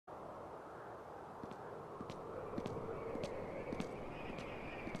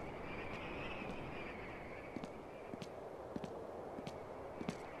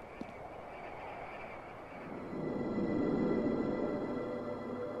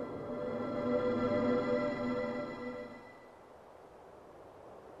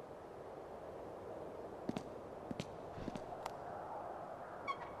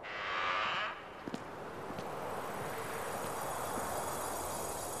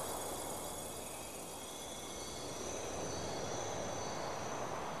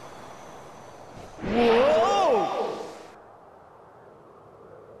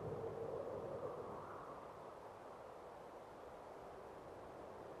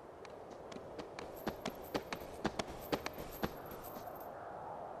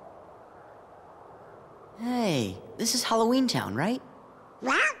this is Halloween Town, right?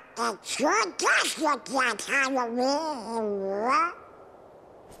 Well, it sure does look like Halloween.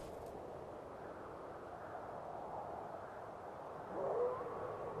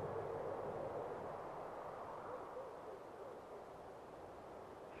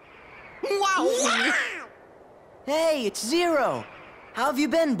 Wow! Yeah! Hey, it's Zero. How have you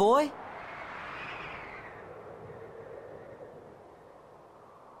been, boy?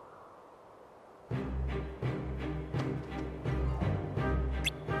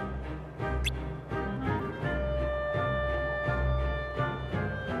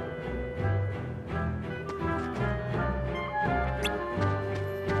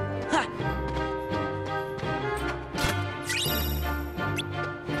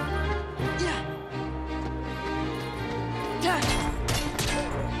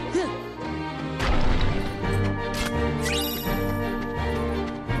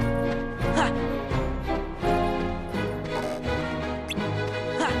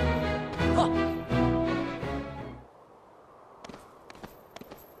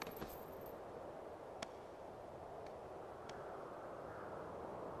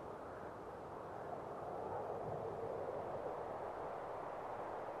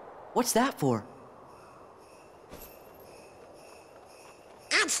 What's that for?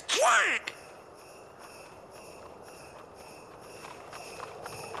 It's Jack!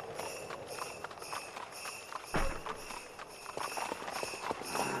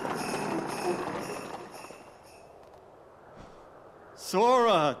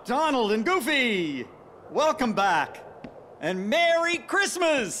 Sora, Donald, and Goofy! Welcome back! And Merry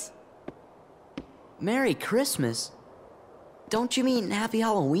Christmas! Merry Christmas? Don't you mean Happy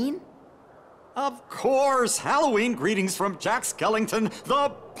Halloween? Of course! Halloween greetings from Jack Skellington, the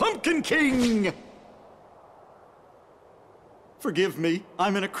Pumpkin King! Forgive me,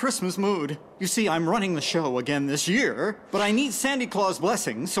 I'm in a Christmas mood. You see, I'm running the show again this year, but I need Santa Claus'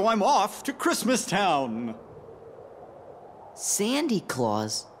 blessing, so I'm off to Christmas Town. Sandy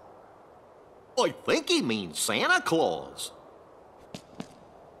Claus? I think he means Santa Claus.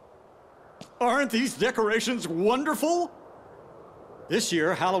 Aren't these decorations wonderful? This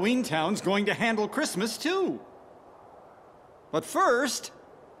year, Halloween Town's going to handle Christmas, too. But first,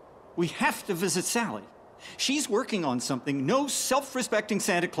 we have to visit Sally. She's working on something no self-respecting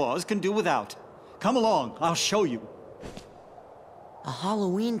Santa Claus can do without. Come along, I'll show you. A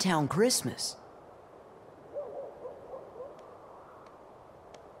Halloween Town Christmas.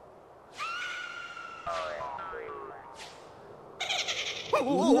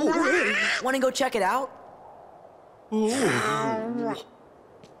 Want to go check it out?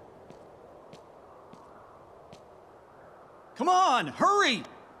 Come on, hurry!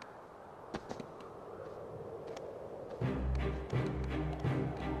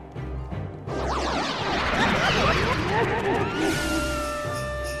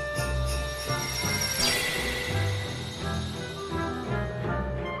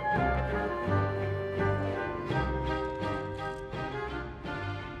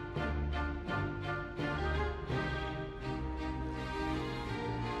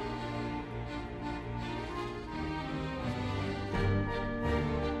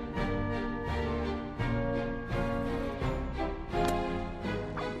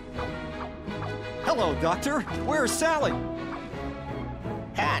 Hello, Doctor. Where's Sally?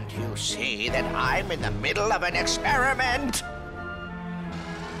 Can't you see that I'm in the middle of an experiment?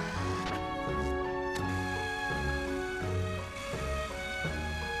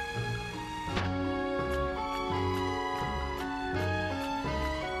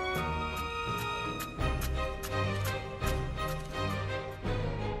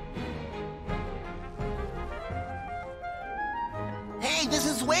 Hey, this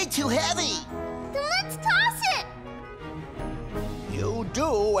is way too heavy! Then let's toss it! You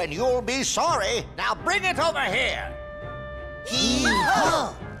do, and you'll be sorry. Now bring it over here.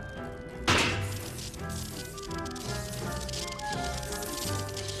 Hee-haw!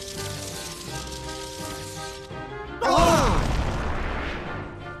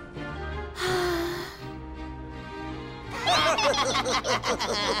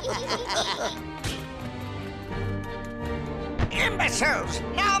 Imbeciles!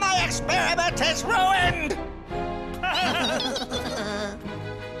 Now my experiment is ruined!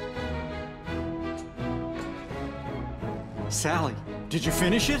 Sally, did you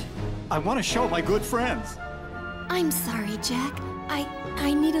finish it? I want to show my good friends. I'm sorry, Jack.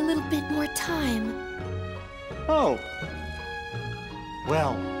 I need a little bit more time. Oh.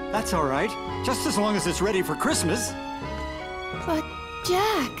 Well, that's all right. Just as long as it's ready for Christmas. But,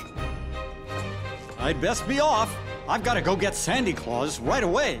 Jack... I'd best be off. I've got to go get Sandy Claus right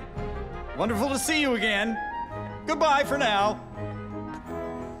away. Wonderful to see you again. Goodbye for now.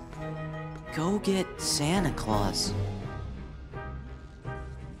 Go get Santa Claus.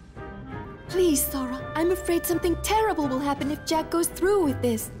 Please, Sora. I'm afraid something terrible will happen if Jack goes through with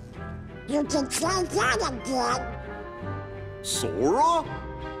this. You can say that again. Sora?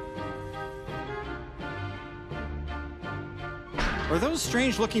 Are those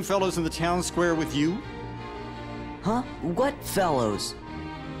strange-looking fellows in the town square with you? Huh? What fellows?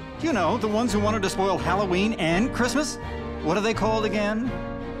 You know, the ones who wanted to spoil Halloween and Christmas? What are they called again?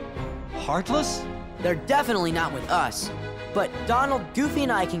 Heartless? They're definitely not with us. But Donald, Goofy,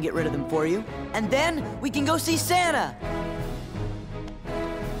 and I can get rid of them for you. And then we can go see Santa!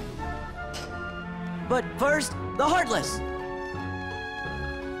 But first, the Heartless!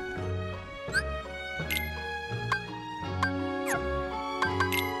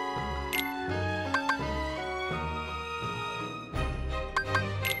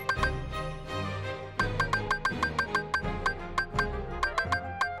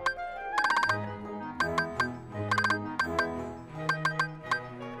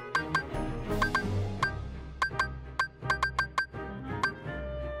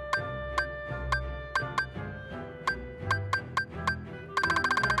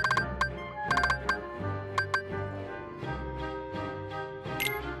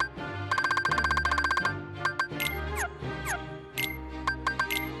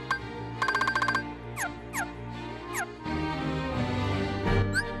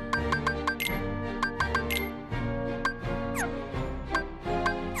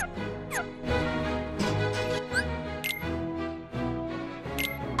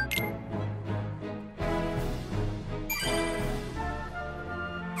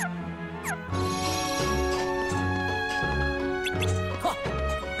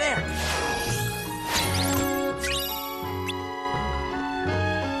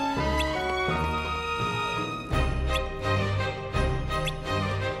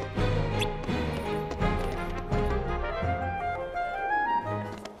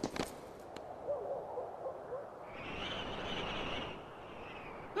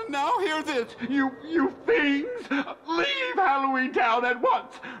 Now hear this, you fiends! Leave Halloween Town at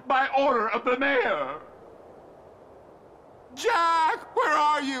once, by order of the mayor! Jack, where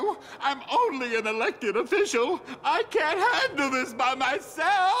are you? I'm only an elected official. I can't handle this by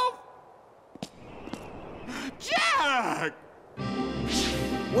myself! Jack!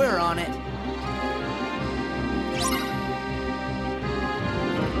 We're on it.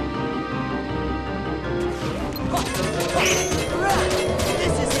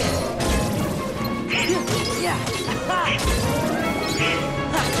 This is it. Yeah. Ha.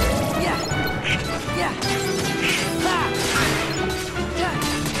 Ha. Yeah. Yeah. Ha. Yeah.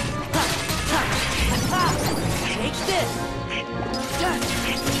 Ha. Ha. Ha. Take this. Yeah.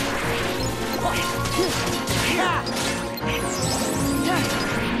 Ha. Yeah.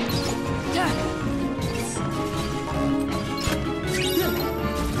 Yeah.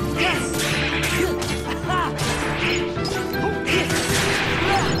 Yes. Ha.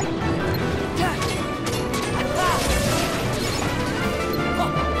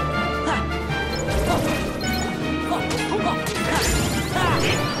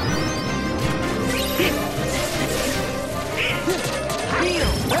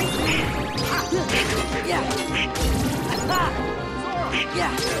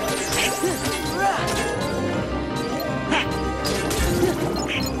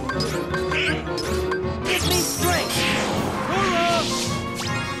 Give me strength!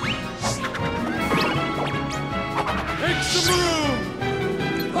 Make some room!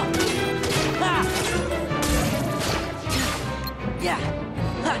 Yeah.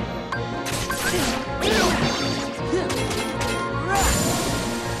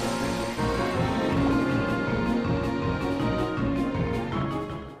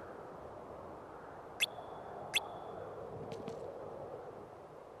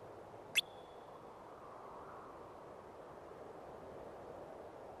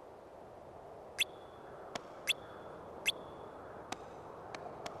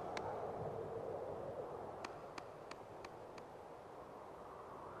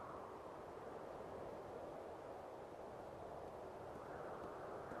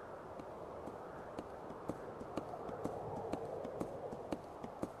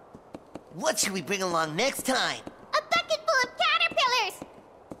 What should we bring along next time? A bucket full of caterpillars!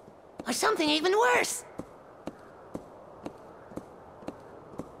 Or something even worse?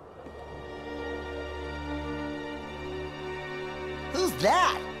 Who's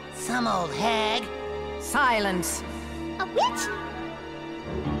that? Some old hag? Silence. A witch?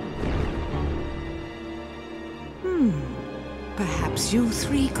 Perhaps you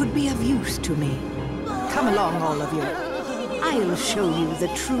three could be of use to me. Come along, all of you. I'll show you the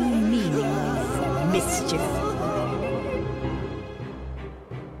true meaning of mischief.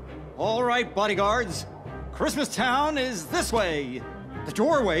 All right, bodyguards. Christmas Town is this way. The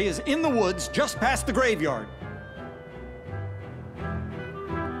doorway is in the woods just past the graveyard.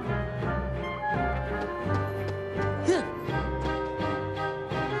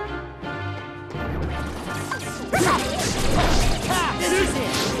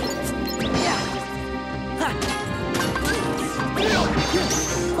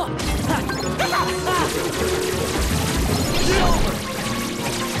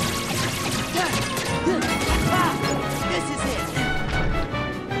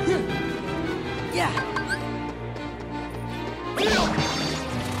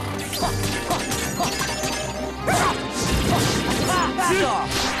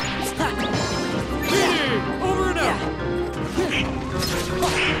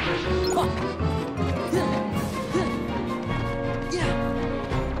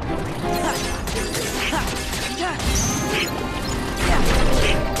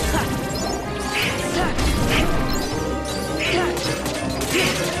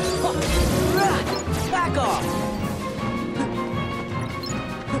 Back off!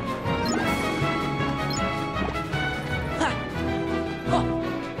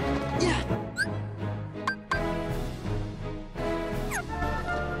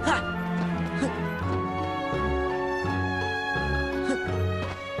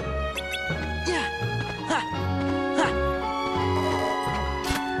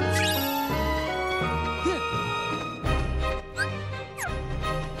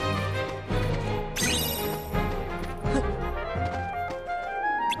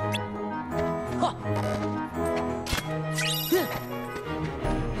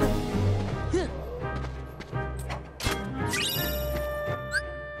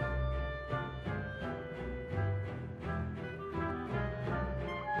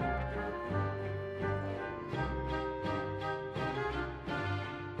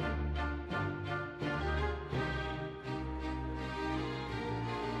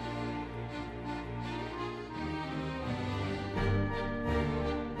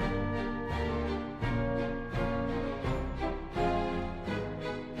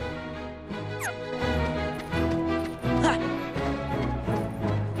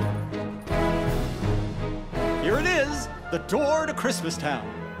 Here it is, the door to Christmas Town.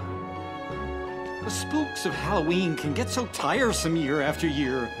 The spooks of Halloween can get so tiresome year after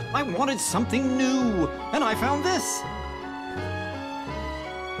year. I wanted something new, and I found this.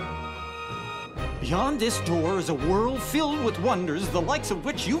 Beyond this door is a world filled with wonders the likes of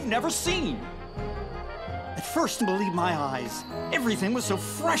which you've never seen. At first, to believe my eyes, everything was so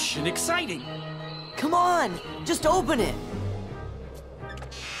fresh and exciting. Come on, just open it.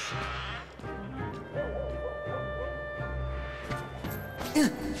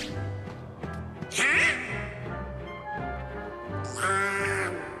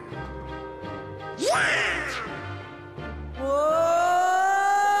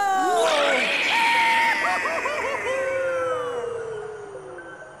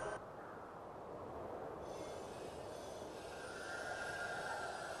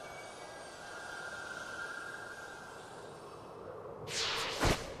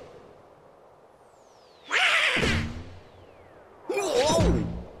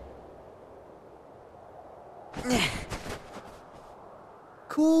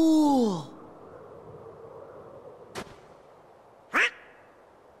 Cool.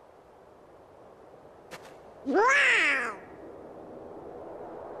 Wow!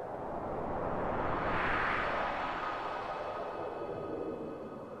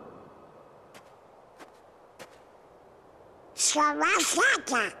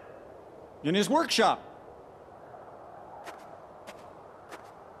 Santa. In his workshop.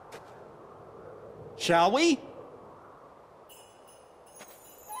 Shall we?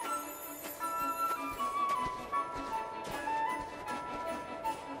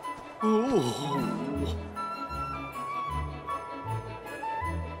 Ooh.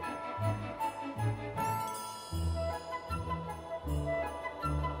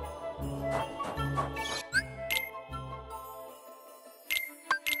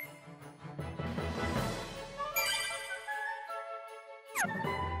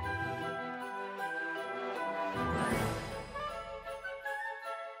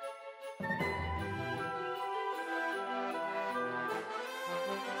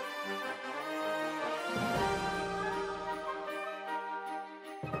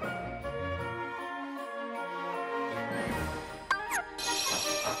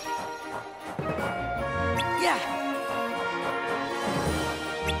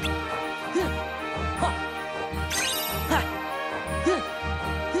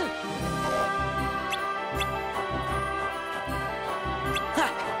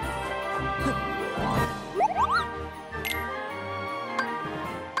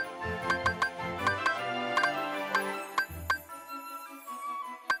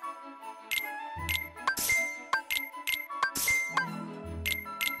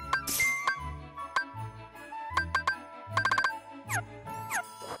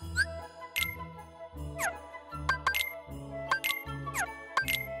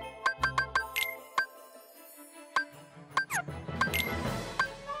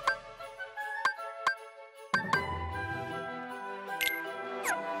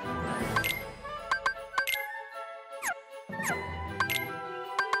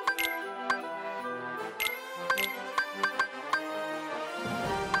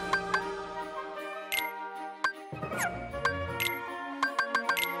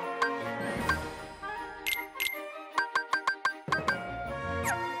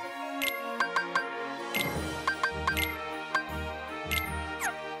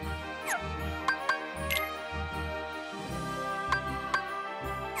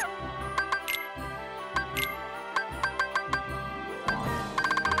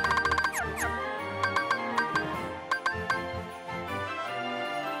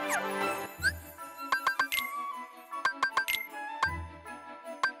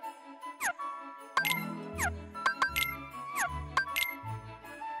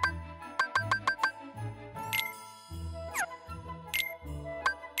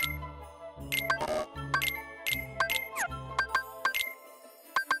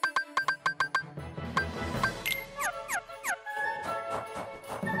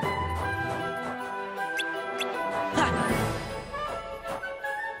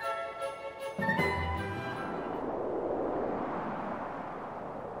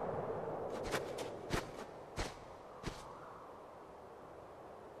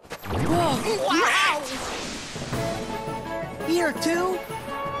 Wow! Here, too?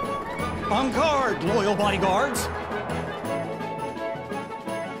 On guard, loyal bodyguards.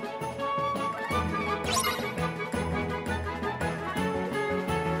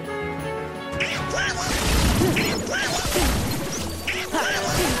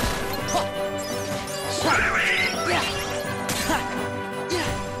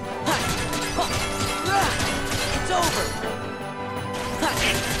 It's over.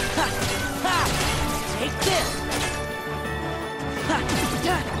 Take this.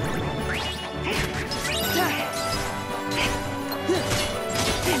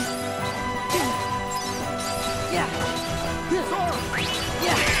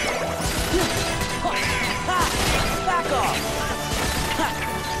 Back off.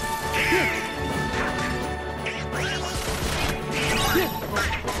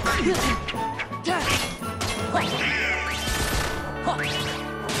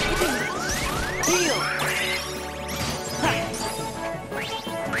 Heal.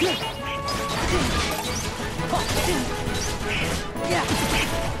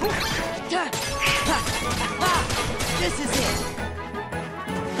 This is it.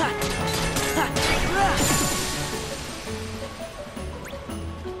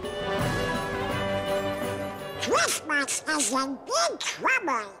 Christmas is in big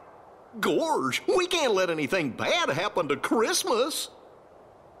trouble. Gorge, we can't let anything bad happen to Christmas.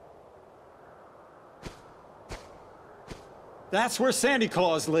 That's where Santa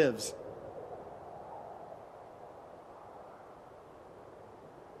Claus lives.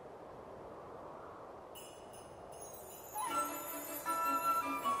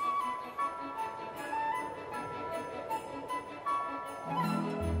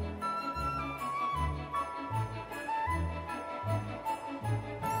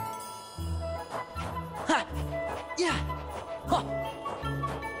 Yeah. Huh.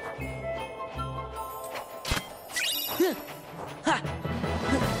 Ha.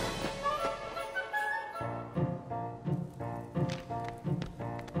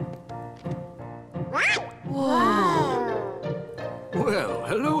 Well,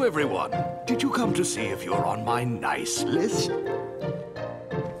 hello everyone. Did you come to see if you're on my nice list?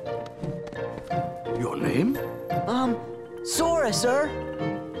 Your name? Sora, sir.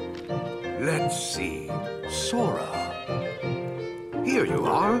 Let's see. Sora. Here you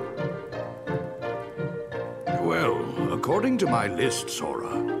are. Well, according to my list,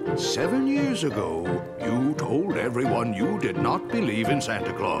 Sora, 7 years ago, you told everyone you did not believe in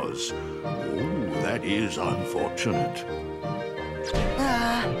Santa Claus. Oh, that is unfortunate.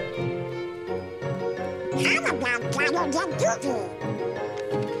 How about Donald and Goofy?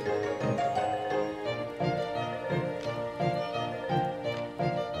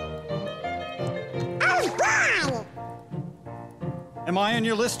 Oh, boy! Am I on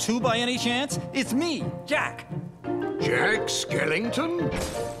your list too by any chance? It's me, Jack. Jack Skellington?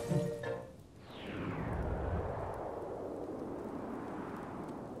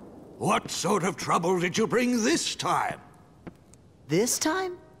 What sort of trouble did you bring this time? This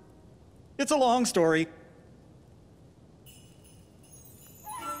time? It's a long story.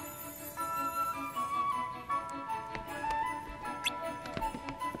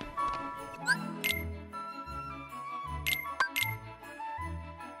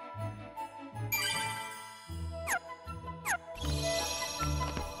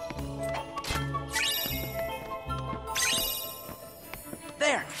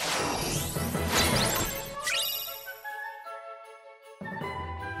 There.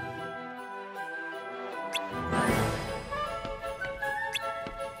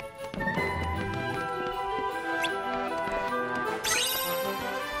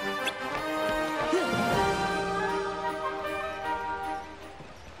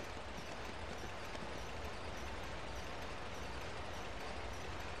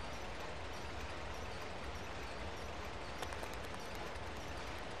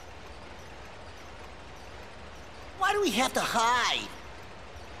 Why do we have to hide?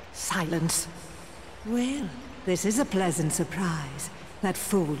 Silence. Well, this is a pleasant surprise. That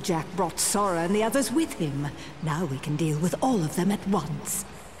fool Jack brought Sora and the others with him. Now we can deal with all of them at once.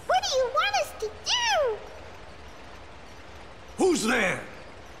 What do you want us to do? Who's there?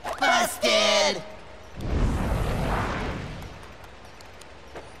 Busted!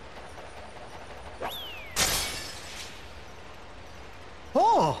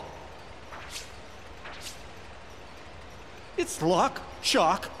 Oh! It's Lock,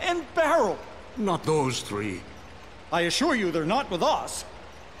 Shock, and Barrel. Not those three. I assure you they're not with us.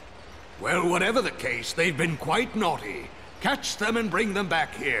 Well, whatever the case, they've been quite naughty. Catch them and bring them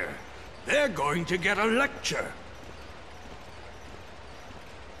back here. They're going to get a lecture.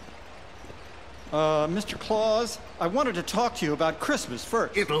 Mr. Claus, I wanted to talk to you about Christmas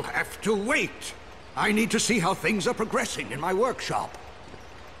first. It'll have to wait. I need to see how things are progressing in my workshop.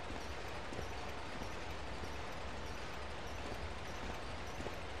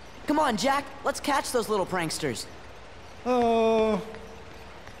 Come on, Jack. Let's catch those little pranksters. Oh,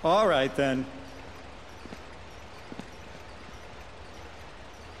 all right then.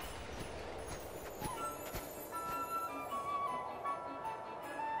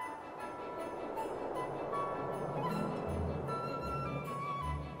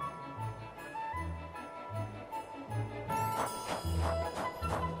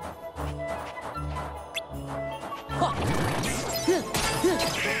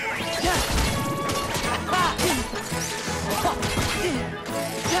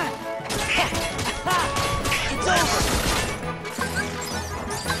 It's over!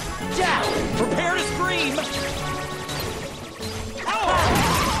 Jack, prepare to scream!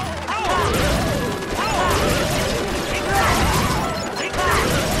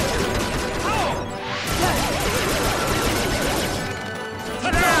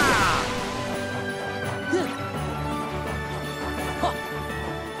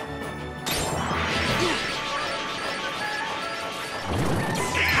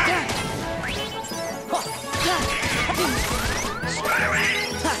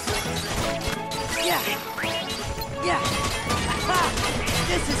 Yeah.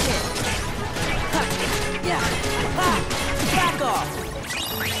 This is it. Yeah. Back off.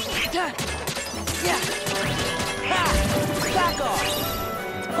 Yeah. Back off.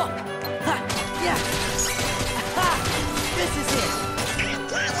 Yeah. This is it.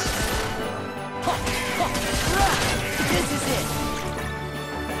 This is it.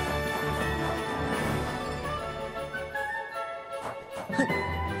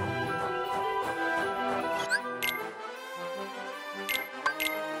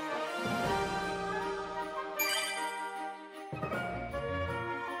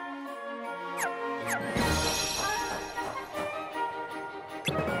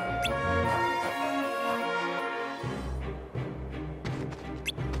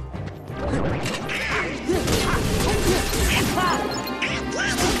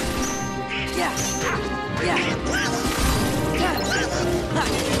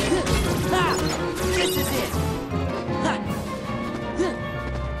 This is it.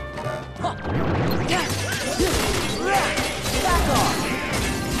 Back off.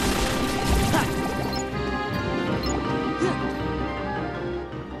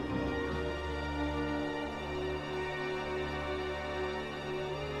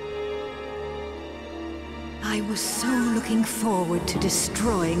 I was so looking forward to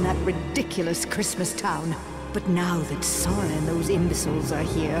destroying that ridiculous Christmas town. But now that Sora and those imbeciles are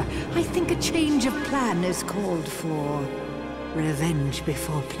here, I think a change of plan is called for. Revenge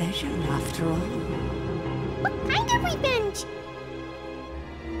before pleasure, after all. What kind of revenge?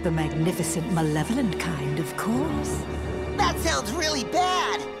 The magnificent, malevolent kind, of course. That sounds really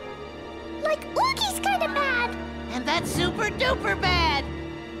bad. Like Oogie's kind of bad. And that's super duper bad.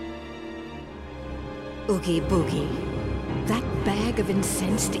 Oogie Boogie. That bag of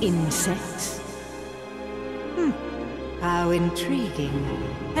incensed insects. How intriguing.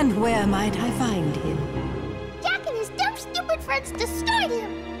 And where might I find him? Jack and his dumb, stupid friends destroyed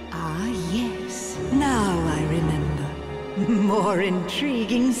him. Ah, yes. Now I remember. More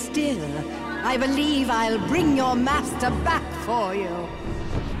intriguing still. I believe I'll bring your master back for you.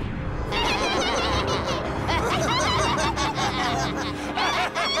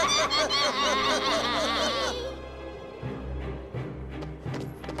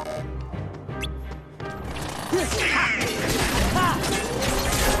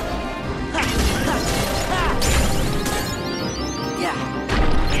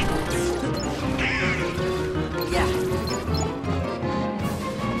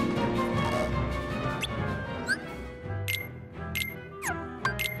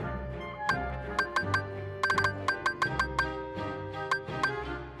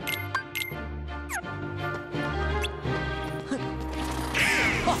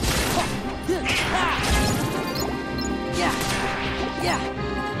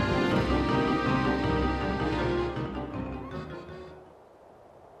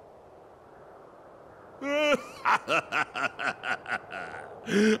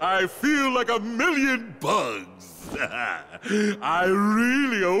 I feel like a million bugs. I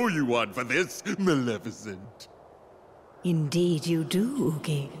really owe you one for this, Maleficent. Indeed you do,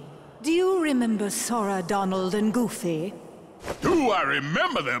 Oogie. Do you remember Sora, Donald, and Goofy? Do I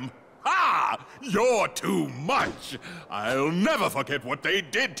remember them? Ha! You're too much. I'll never forget what they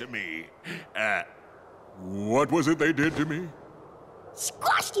did to me. What was it they did to me?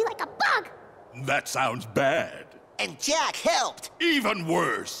 Squashed you like a bug. That sounds bad. And Jack helped. Even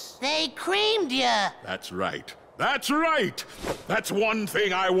worse. They creamed ya. That's right. That's right! That's one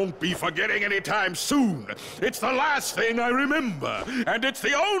thing I won't be forgetting anytime soon. It's the last thing I remember, and it's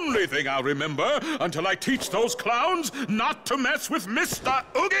the only thing I'll remember until I teach those clowns not to mess with Mr.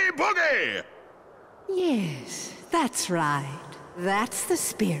 Oogie Boogie! Yes, that's right. That's the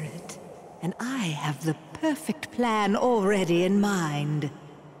spirit. And I have the perfect plan already in mind.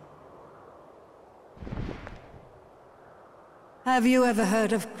 Have you ever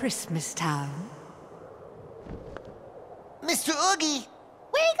heard of Christmas Town? Mr. Oogie!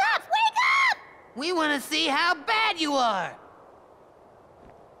 Wake up! Wake up! We want to see how bad you are.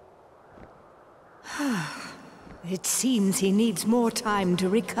 It seems he needs more time to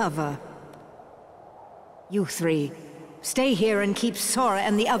recover. You three, stay here and keep Sora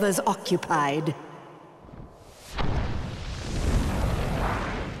and the others occupied.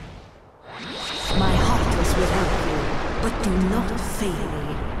 My Heartless will help you, but do not fail me.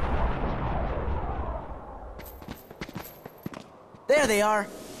 There they are.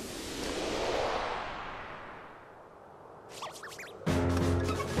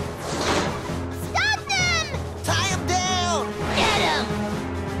 Stop them! Tie him down! Get him!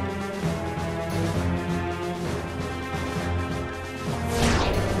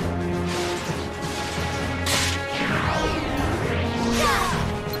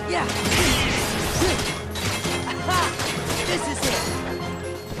 Yeah. This is it.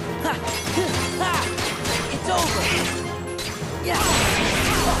 It's over. Yeah.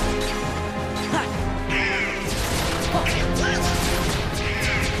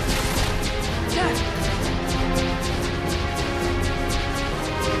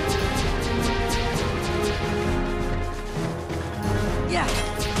 Yeah.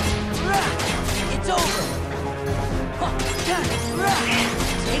 It's over.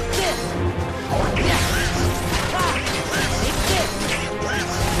 Take this. Yeah. Take this.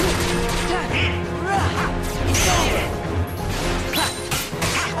 It's over.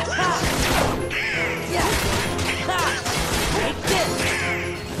 Yeah. Take this.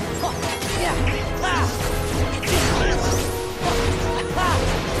 Yeah.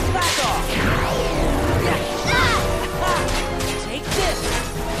 Back off. Yeah.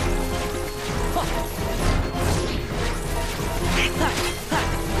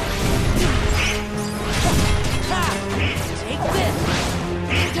 Take this.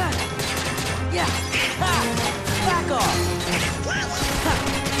 Take this. Yeah. Back off.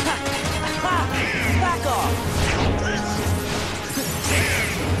 Back off.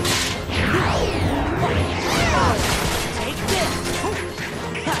 Take this.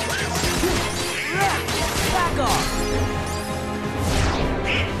 Back off.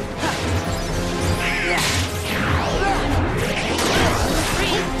 Yeah.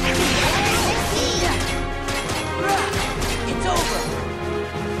 It's over.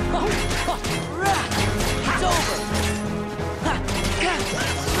 It's over.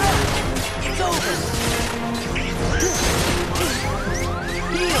 It's over.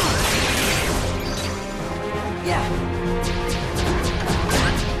 Heal. Yeah.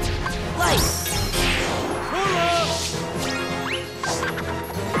 Light.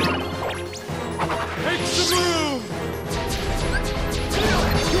 Make the move!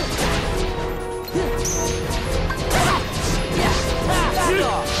 Yeah. Back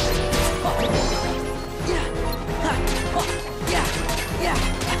off. Yeah. Yeah. Yeah.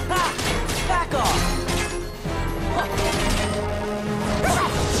 Back off.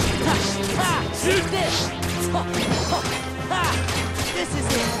 Shoot this.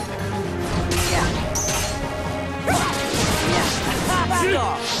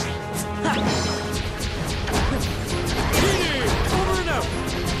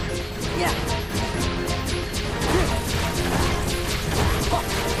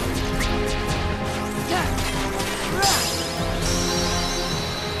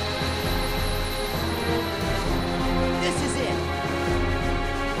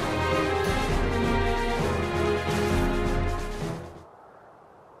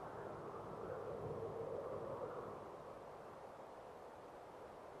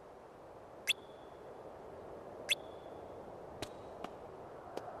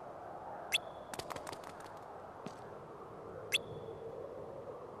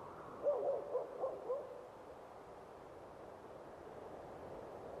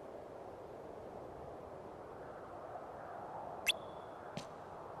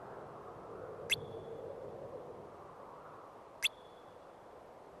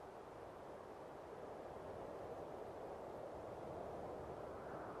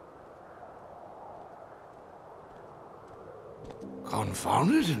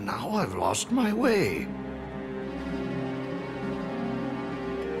 Confound it, now I've lost my way.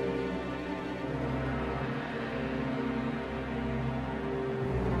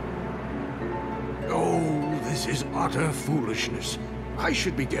 Oh, this is utter foolishness. I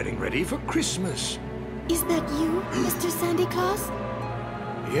should be getting ready for Christmas. Is that you, Mr. Santa Claus?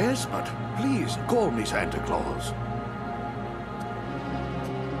 Yes, but please call me Santa Claus.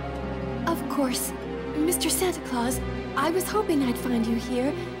 Of course. Mr. Santa Claus, I was hoping I'd find you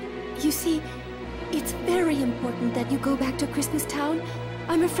here. You see, it's very important that you go back to Christmas Town.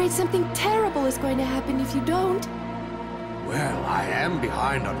 I'm afraid something terrible is going to happen if you don't. Well, I am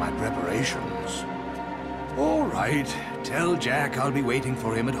behind on my preparations. All right, tell Jack I'll be waiting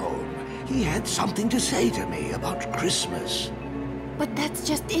for him at home. He had something to say to me about Christmas. But that's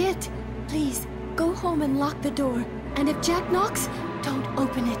just it. Please, go home and lock the door. And if Jack knocks, don't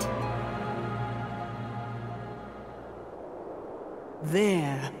open it.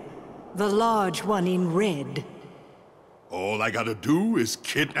 There. The large one in red. All I gotta do is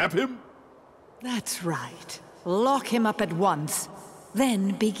kidnap him? That's right. Lock him up at once.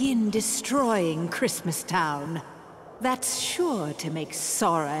 Then begin destroying Christmas Town. That's sure to make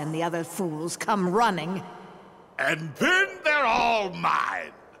Sora and the other fools come running. And then they're all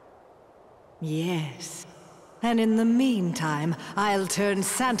mine! Yes. And in the meantime, I'll turn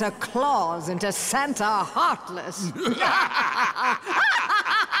Santa Claus into Santa Heartless.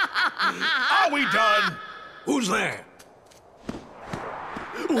 Are we done? Who's there?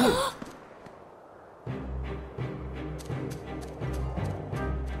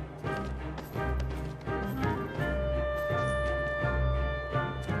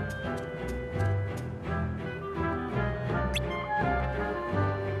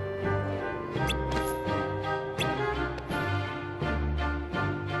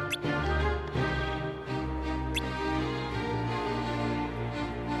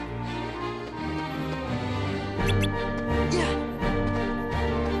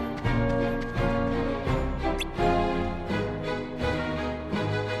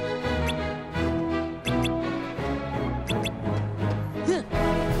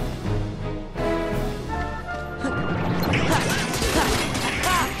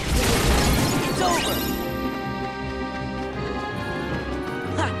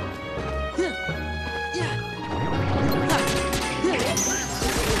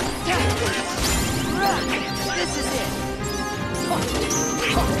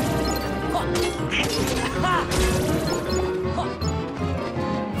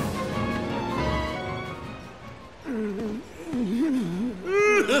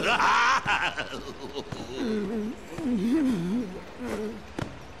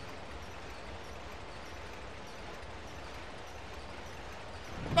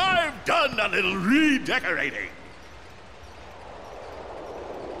 I've done a little redecorating.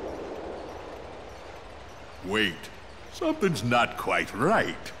 Wait, something's not quite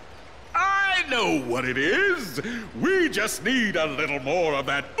right. I know what it is. We just need a little more of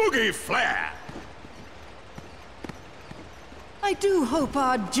that oogie flair. I do hope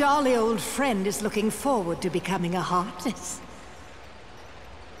our jolly old friend is looking forward to becoming a Heartless.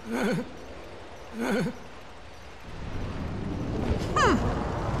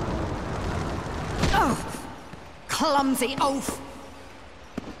 Oh, clumsy oaf!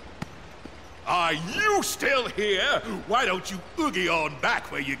 Are you still here? Why don't you oogie on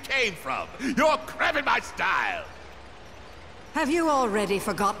back where you came from? You're cramping my style! Have you already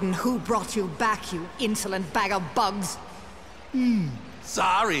forgotten who brought you back, you insolent bag of bugs?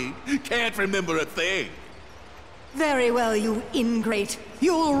 Sorry, can't remember a thing. Very well, you ingrate.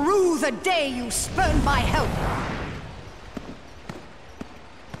 You'll rue the day you spurned my help.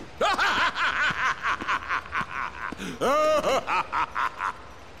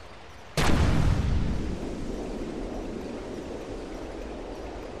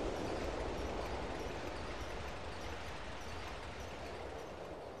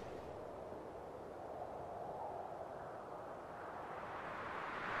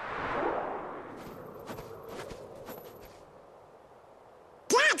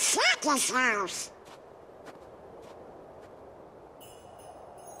 That's Santa's house.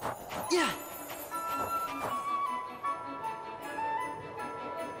 Yeah.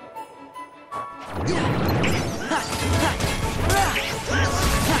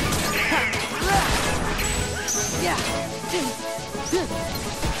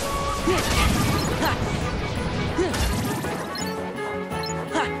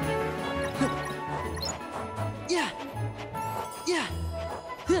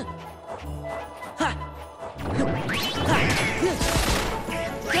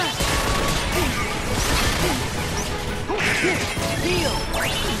 Heal!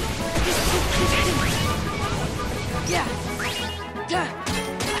 Yeah!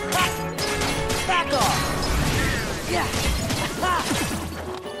 Back off! Yeah!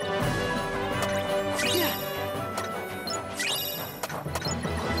 Yeah!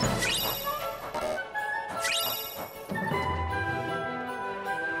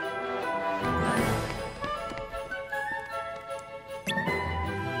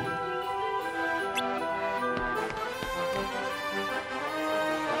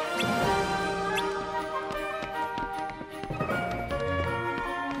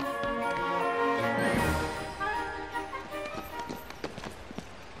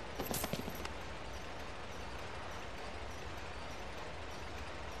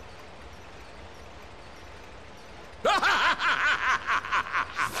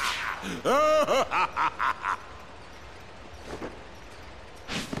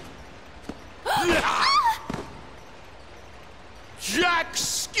 Jack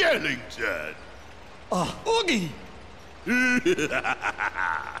Skellington! Oogie!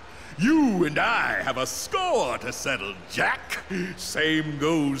 You and I have a score to settle, Jack. Same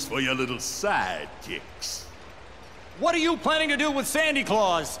goes for your little sidekicks. What are you planning to do with Sandy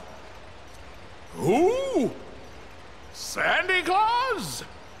Claus? Who? Sandy Claus?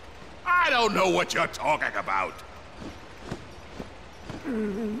 I don't know what you're talking about.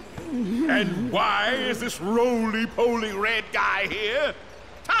 And why is this roly-poly red guy here?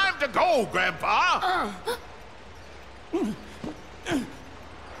 Time to go, Grandpa! Huh?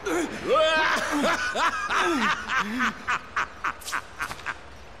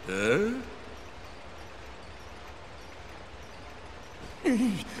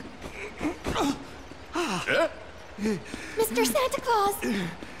 Mr. Santa Claus!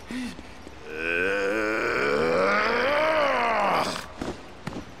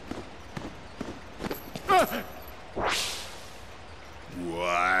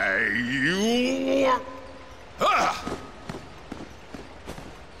 Why, you... Ha!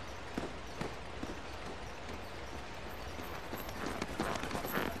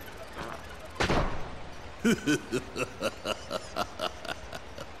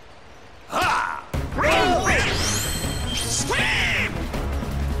 Stab!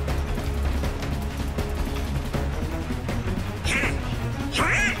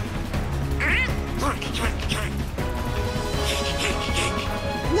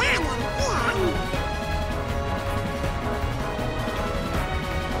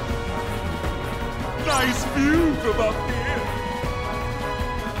 Nice view from up here.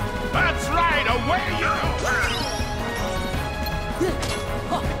 That's right, away you go.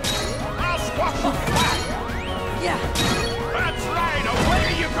 I'll squash you flat. Yeah! That's right, away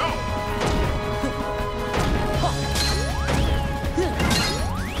you go.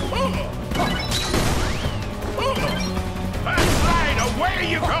 That's right, away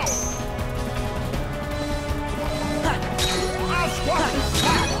you go. I'll squash you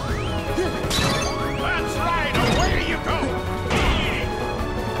flat. That's right, away you go!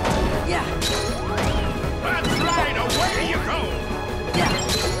 Yeah! That's right, away you go! Yeah!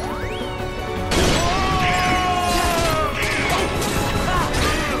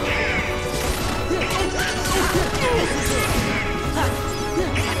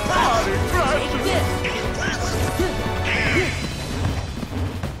 Take this!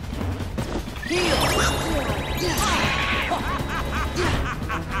 Heal!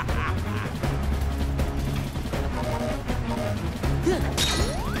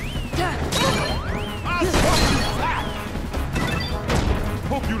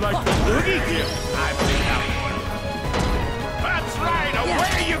 Hope you like the boogie gift I picked out for you. That's right,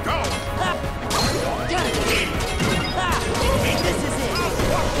 away you go! This is it!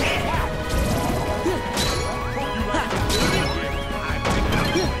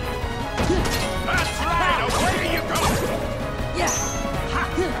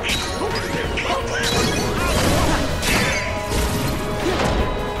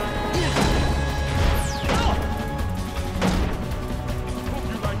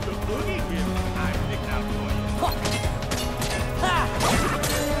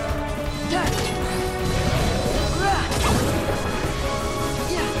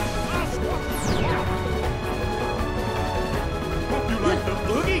 Hope you like the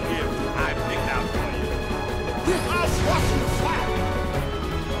boogie gift I picked out for you.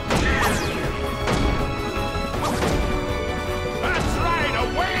 That's right,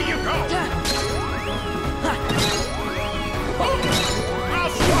 away you go! Yeah!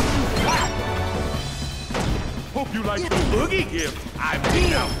 Hope you like the boogie gift I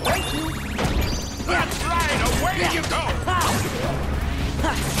picked out for you. That's right, away you go!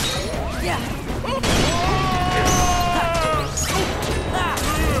 Yeah!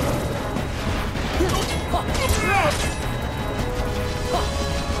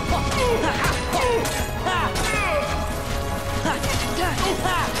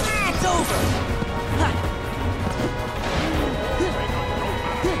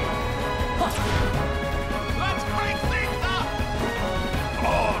 Let's break things up!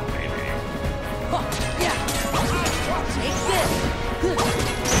 On, baby! Take this!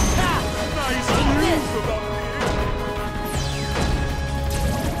 Nice Take this! news about me.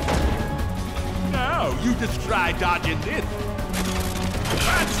 Now, you just try dodging this.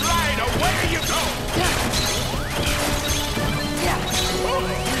 That's right, away you go!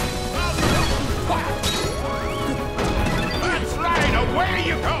 That's right, away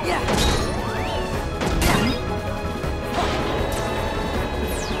you go!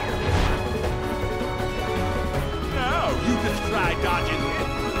 Now, you just try dodging this.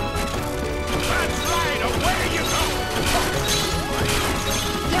 That's right, away you go!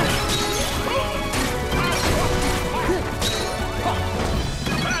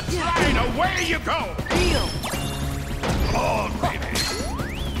 That's right, away you go! On, baby!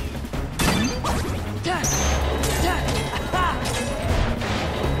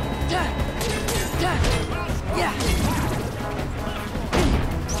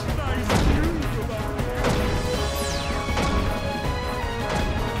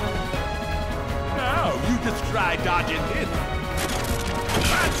 Now, you just try dodging this.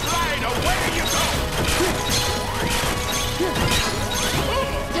 That's right, away you go!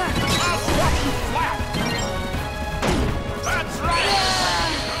 I'll swat you flat! That's right!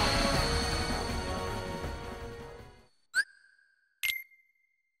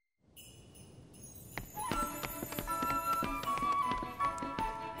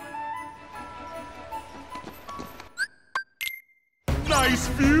 Nice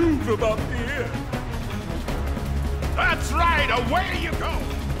view from up here. That's right, away you go!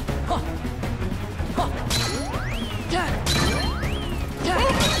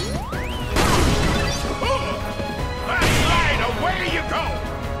 That's right, away you go!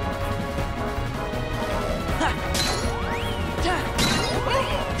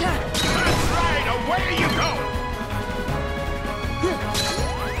 That's right, away you go!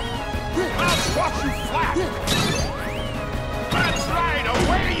 I'll squash you flat! That's right,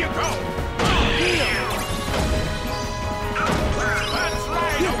 away you go! That's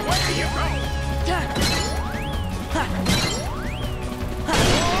right, away you go!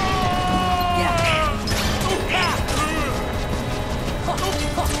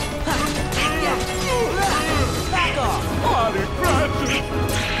 Back off! Bloody granted!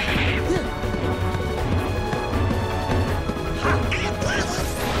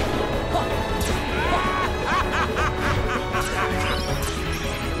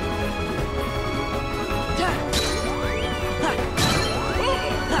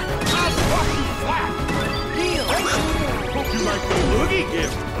 Hope you like the boogie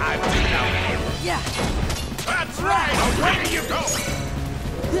gift I picked out for you. Yeah! That's right, away you go!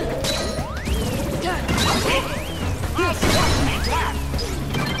 I'll squash you flat!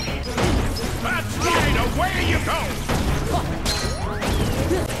 That's right, away you go!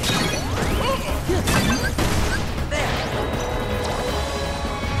 There!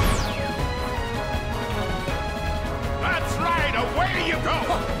 That's right, away you go!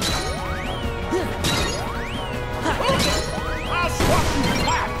 I'll swap you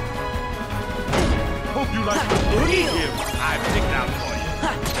flat! Hope you like the boogie gift I picked out for you.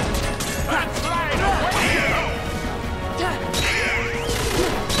 That's right, away you go!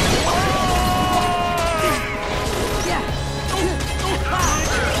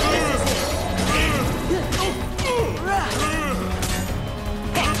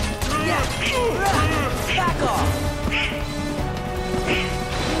 Back off!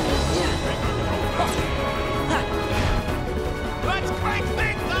 Let's break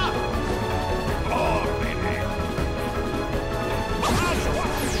things up! Oh, baby!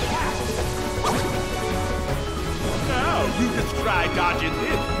 Now you just try dodging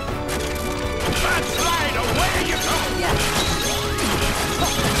this. That's right, away you go!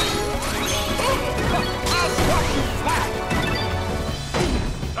 I'll swat you flat!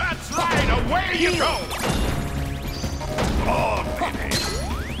 That's right, away you go! Oh, baby!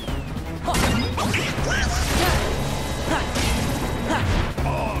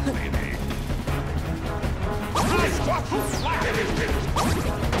 Oh, baby! I'll swat you flat!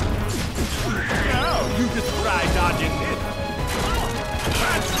 Now you just try dodging this.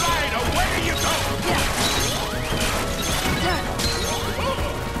 That's right, away you go!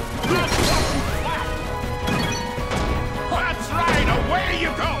 I'll swat you flat! That's right, away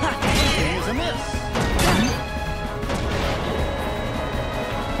you go! He's a miss.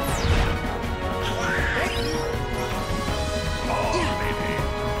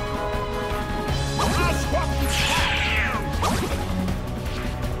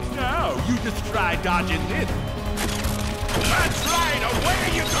 Now, you try dodging this. That's right,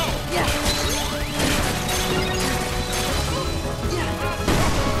 away you go!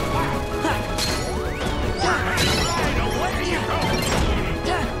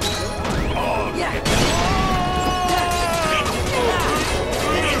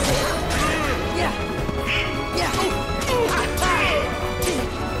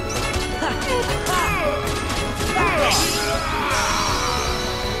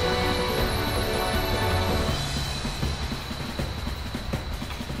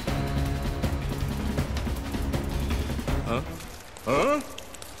 Huh?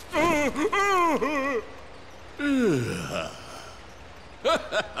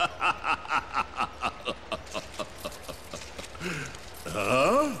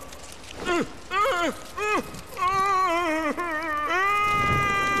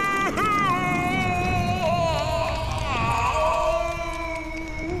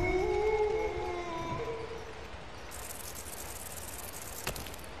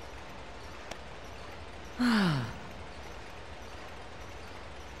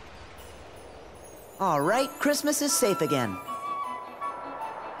 All right, Christmas is safe again.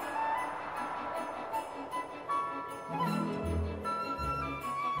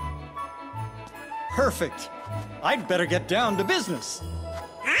 Perfect. I'd better get down to business.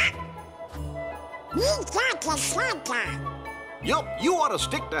 We got the Santa. Yup, you ought to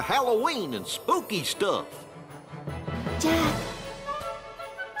stick to Halloween and spooky stuff. Jack.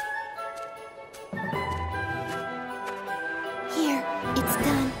 Here, it's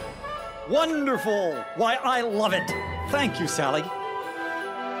done. Wonderful! Why, I love it. Thank you, Sally.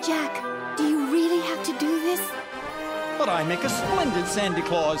 Jack, do you really have to do this? But I make a splendid Santa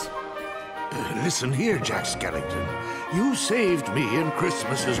Claus. Listen here, Jack Skellington. You saved me in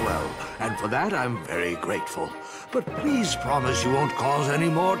Christmas as well, and for that I'm very grateful. But please promise you won't cause any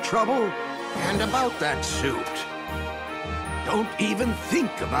more trouble. And about that suit, don't even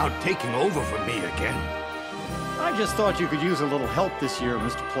think about taking over for me again. I just thought you could use a little help this year,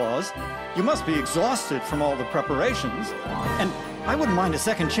 Mr. Claus. You must be exhausted from all the preparations. And I wouldn't mind a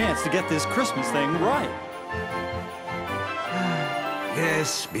second chance to get this Christmas thing right.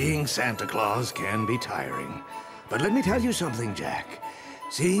 Yes, being Santa Claus can be tiring. But let me tell you something, Jack.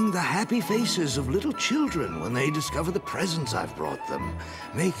 Seeing the happy faces of little children when they discover the presents I've brought them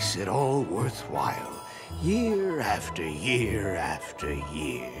makes it all worthwhile, year after year after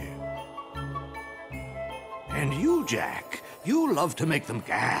year. And you, Jack, you love to make them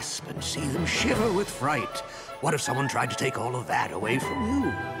gasp and see them shiver with fright. What if someone tried to take all of that away from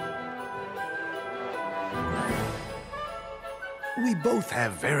you? We both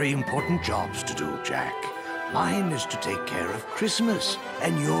have very important jobs to do, Jack. Mine is to take care of Christmas,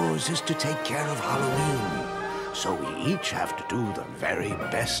 and yours is to take care of Halloween. So we each have to do the very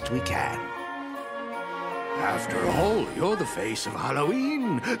best we can. After all, you're the face of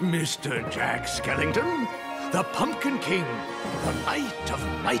Halloween, Mr. Jack Skellington. The Pumpkin King, the Knight of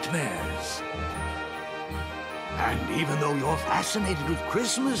Nightmares. And even though you're fascinated with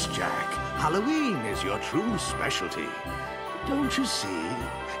Christmas, Jack, Halloween is your true specialty. Don't you see?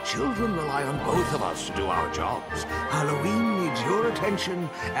 Children rely on both of us to do our jobs. Halloween needs your attention,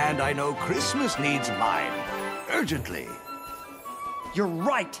 and I know Christmas needs mine. Urgently. You're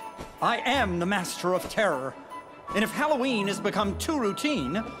right. I am the master of terror. And if Halloween has become too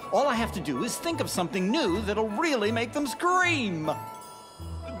routine, all I have to do is think of something new that'll really make them scream.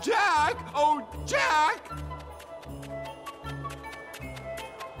 Jack! Oh, Jack!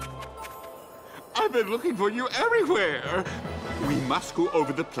 I've been looking for you everywhere. We must go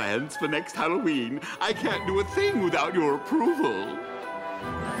over the plans for next Halloween. I can't do a thing without your approval.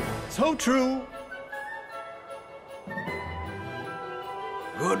 So true.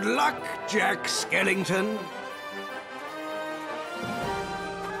 Good luck, Jack Skellington.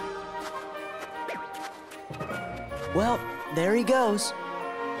 Well, there he goes.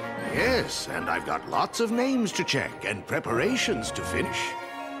 Yes, and I've got lots of names to check and preparations to finish.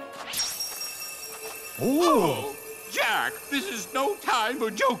 Oh, Jack, this is no time for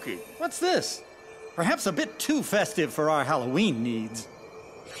joking. What's this? Perhaps a bit too festive for our Halloween needs.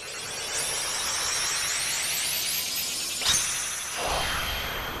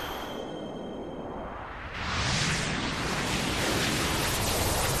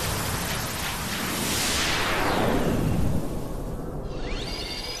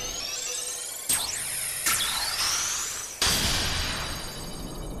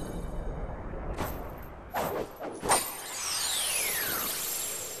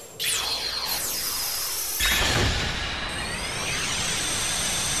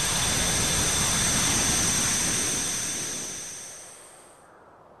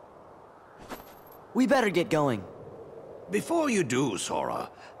 We better get going. Before you do, Sora,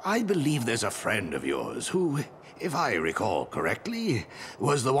 I believe there's a friend of yours who, if I recall correctly,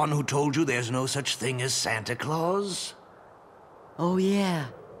 was the one who told you there's no such thing as Santa Claus? Oh, yeah.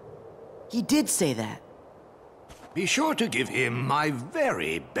 He did say that. Be sure to give him my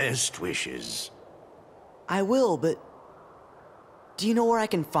very best wishes. I will, but... do you know where I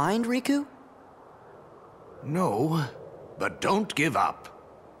can find Riku? No, but don't give up.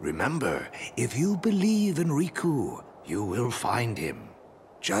 Remember, if you believe in Riku, you will find him.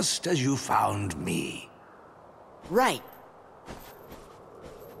 Just as you found me. Right.